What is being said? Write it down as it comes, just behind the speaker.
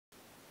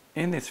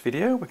In this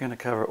video we're going to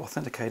cover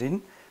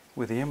authenticating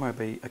with the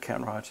MYOB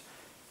AccountRight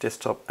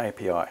Desktop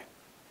API.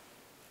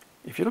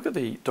 If you look at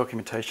the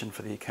documentation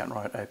for the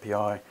AccountRight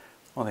API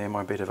on the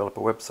MYOB developer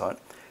website,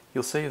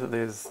 you'll see that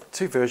there's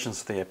two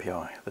versions of the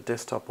API, the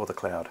desktop or the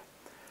cloud.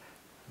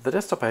 The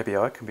desktop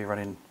API can be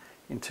run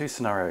in two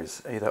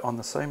scenarios, either on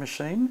the same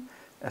machine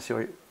as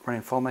you're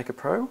running FileMaker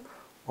Pro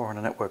or on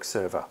a network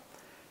server.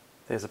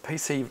 There's a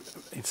PC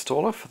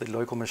installer for the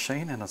local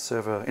machine and a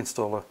server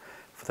installer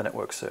for the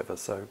network server.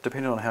 So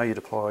depending on how you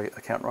deploy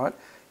AccountRight,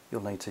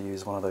 you'll need to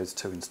use one of those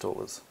two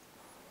installers.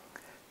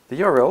 The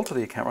URL to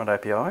the AccountRight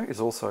API is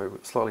also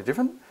slightly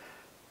different.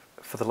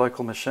 For the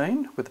local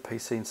machine with the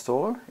PC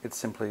installer, it's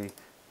simply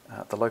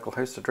the local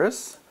host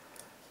address.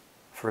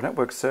 For a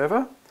network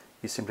server,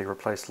 you simply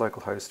replace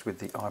localhost with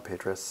the IP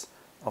address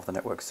of the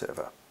network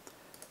server.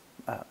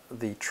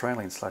 The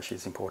trailing slash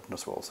is important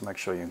as well, so make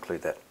sure you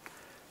include that.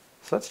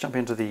 So let's jump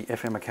into the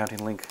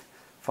fmAccounting link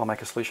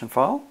FileMaker solution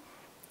file,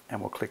 and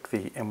we'll click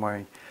the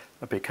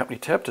MYOB company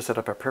tab to set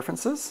up our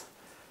preferences.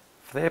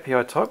 For the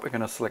API type, we're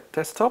going to select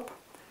desktop,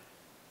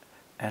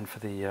 and for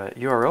the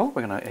URL,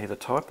 we're going to either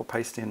type or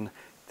paste in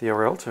the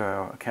URL to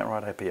our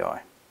AccountRight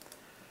API.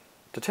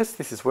 To test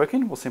this is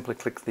working, we'll simply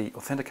click the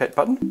Authenticate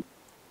button,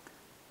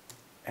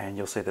 and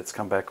you'll see that's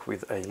come back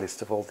with a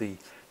list of all the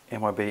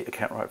MYOB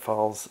AccountRight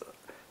files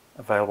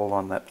available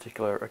on that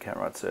particular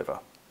AccountRight server.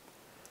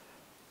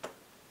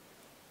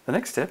 The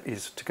next step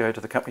is to go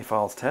to the Company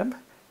Files tab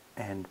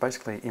and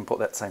basically import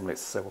that same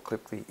list. So we'll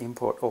click the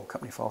Import All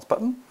Company Files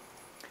button,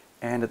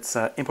 and it's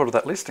imported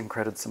that list and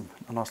created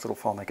a nice little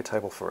FileMaker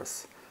table for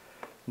us.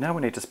 Now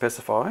we need to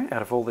specify,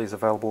 out of all these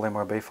available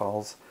MYOB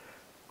files,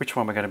 which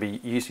one we're going to be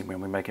using when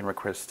we're making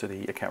requests to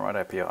the AccountRight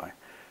API.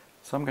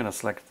 So I'm going to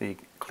select the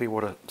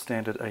Clearwater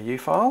Standard AU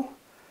file,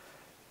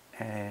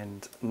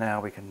 and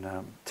now we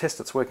can test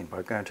it's working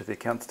by going to the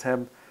Accounts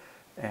tab,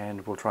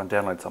 and we'll try and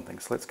download something.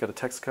 So let's go to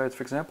tax codes,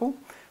 for example.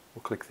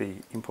 We'll click the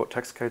Import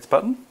Tax Codes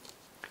button.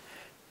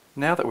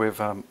 Now that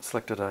we've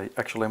selected an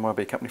actual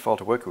MYOB company file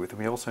to work with,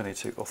 we also need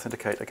to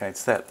authenticate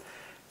against that.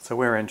 So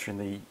we're entering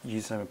the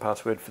username and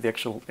password for the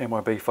actual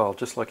MYOB file,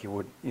 just like you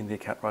would in the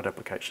AccountRight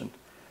application.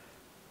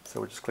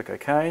 So we'll just click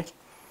OK.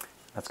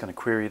 That's going to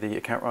query the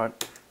AccountRight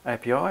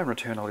API and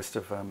return a list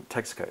of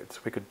tax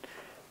codes. We could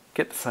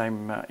get the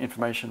same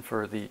information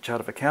for the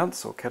chart of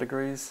accounts or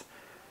categories,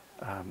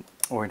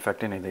 or in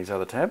fact any of these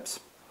other tabs.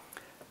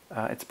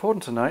 It's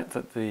important to note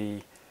that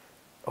the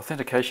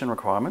authentication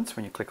requirements,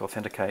 when you click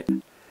Authenticate,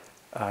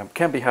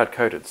 can be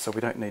hard-coded, so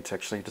we don't need to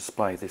actually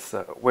display this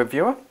web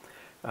viewer.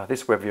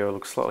 This web viewer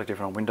looks slightly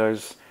different on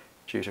Windows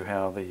due to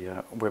how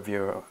the web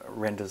viewer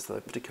renders the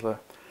particular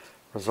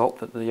result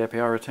that the API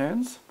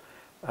returns.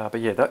 But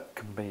yeah, that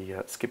can be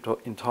skipped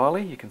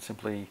entirely. You can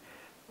simply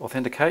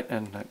authenticate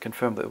and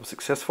confirm that it was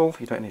successful.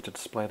 You don't need to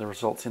display the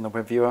results in the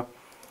web viewer.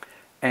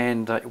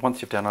 And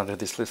once you've downloaded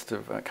this list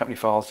of company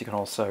files, you can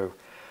also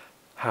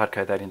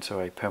hard-code that into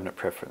a permanent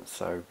preference.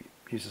 So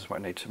users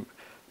won't need to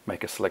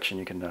make a selection.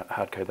 You can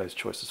hard-code those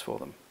choices for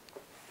them.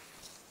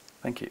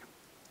 Thank you.